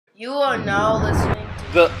You are now listening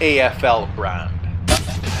to the AFL brand,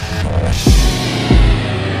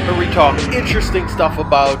 where we talk interesting stuff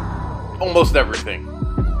about almost everything: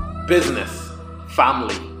 business,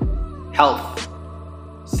 family, health,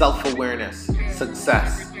 self-awareness,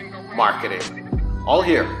 success, marketing, all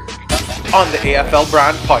here on the AFL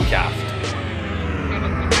brand podcast.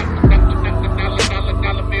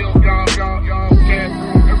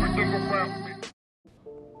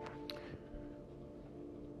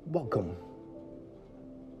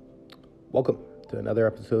 Welcome to another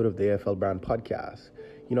episode of the AFL Brand Podcast.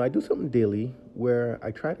 You know, I do something daily where I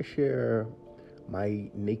try to share my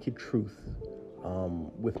naked truth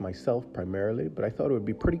with myself primarily, but I thought it would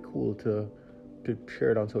be pretty cool to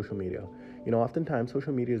share it on social media. You know, oftentimes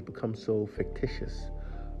social media has become so fictitious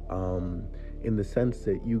in the sense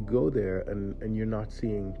that you go there and you're not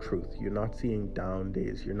seeing truth. You're not seeing down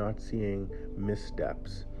days. You're not seeing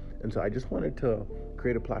missteps. And so I just wanted to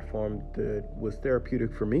create a platform that was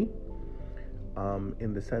therapeutic for me,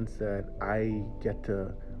 in the sense that I get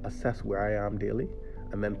to assess where I am daily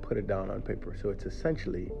and then put it down on paper. So it's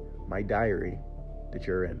essentially my diary that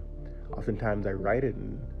you're in. Oftentimes I write it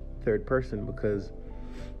in third person because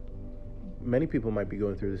many people might be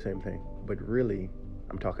going through the same thing, but really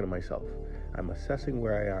I'm talking to myself. I'm assessing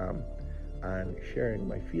where I am and sharing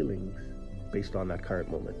my feelings based on that current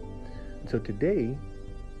moment. And so today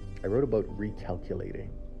I wrote about recalculating.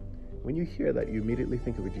 When you hear that, you immediately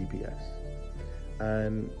think of a GPS.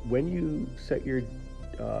 And when you set your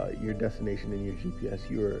destination in your GPS,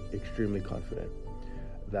 you are extremely confident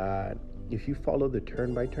that if you follow the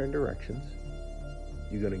turn-by-turn directions,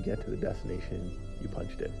 you're going to get to the destination you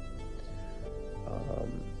punched in.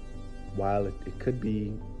 While it could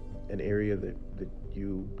be an area that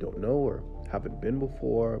you don't know or haven't been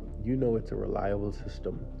before, you know it's a reliable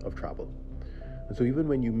system of travel. And so even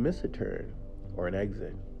when you miss a turn or an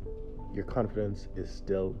exit, your confidence is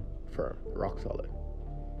still firm, rock solid.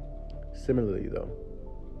 Similarly though,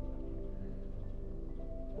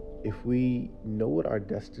 if we know what our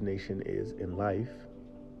destination is in life,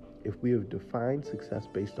 if we have defined success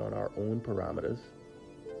based on our own parameters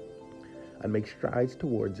and make strides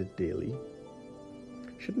towards it daily,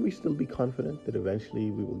 shouldn't we still be confident that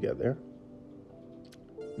eventually we will get there?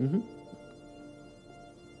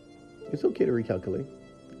 It's okay to recalculate,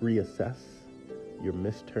 reassess your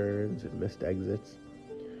missed turns and missed exits,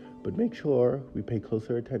 but make sure we pay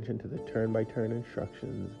closer attention to the turn-by-turn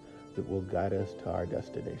instructions that will guide us to our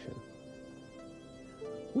destination.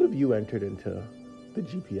 What have you entered into the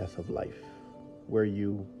GPS of life? Where are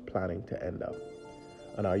you planning to end up?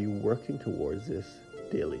 And are you working towards this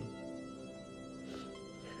daily?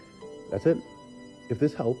 That's it. If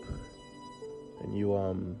this helped and you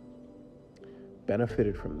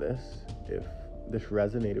benefited from this, if this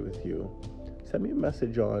resonated with you, send me a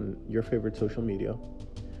message on your favorite social media.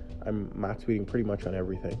 I'm Matt tweeting pretty much on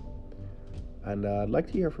everything. And I'd like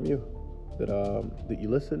to hear from you that you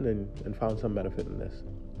listened and found some benefit in this.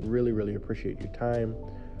 Really, really appreciate your time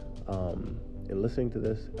in listening to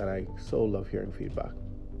this, and I so love hearing feedback.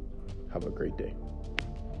 Have a great day.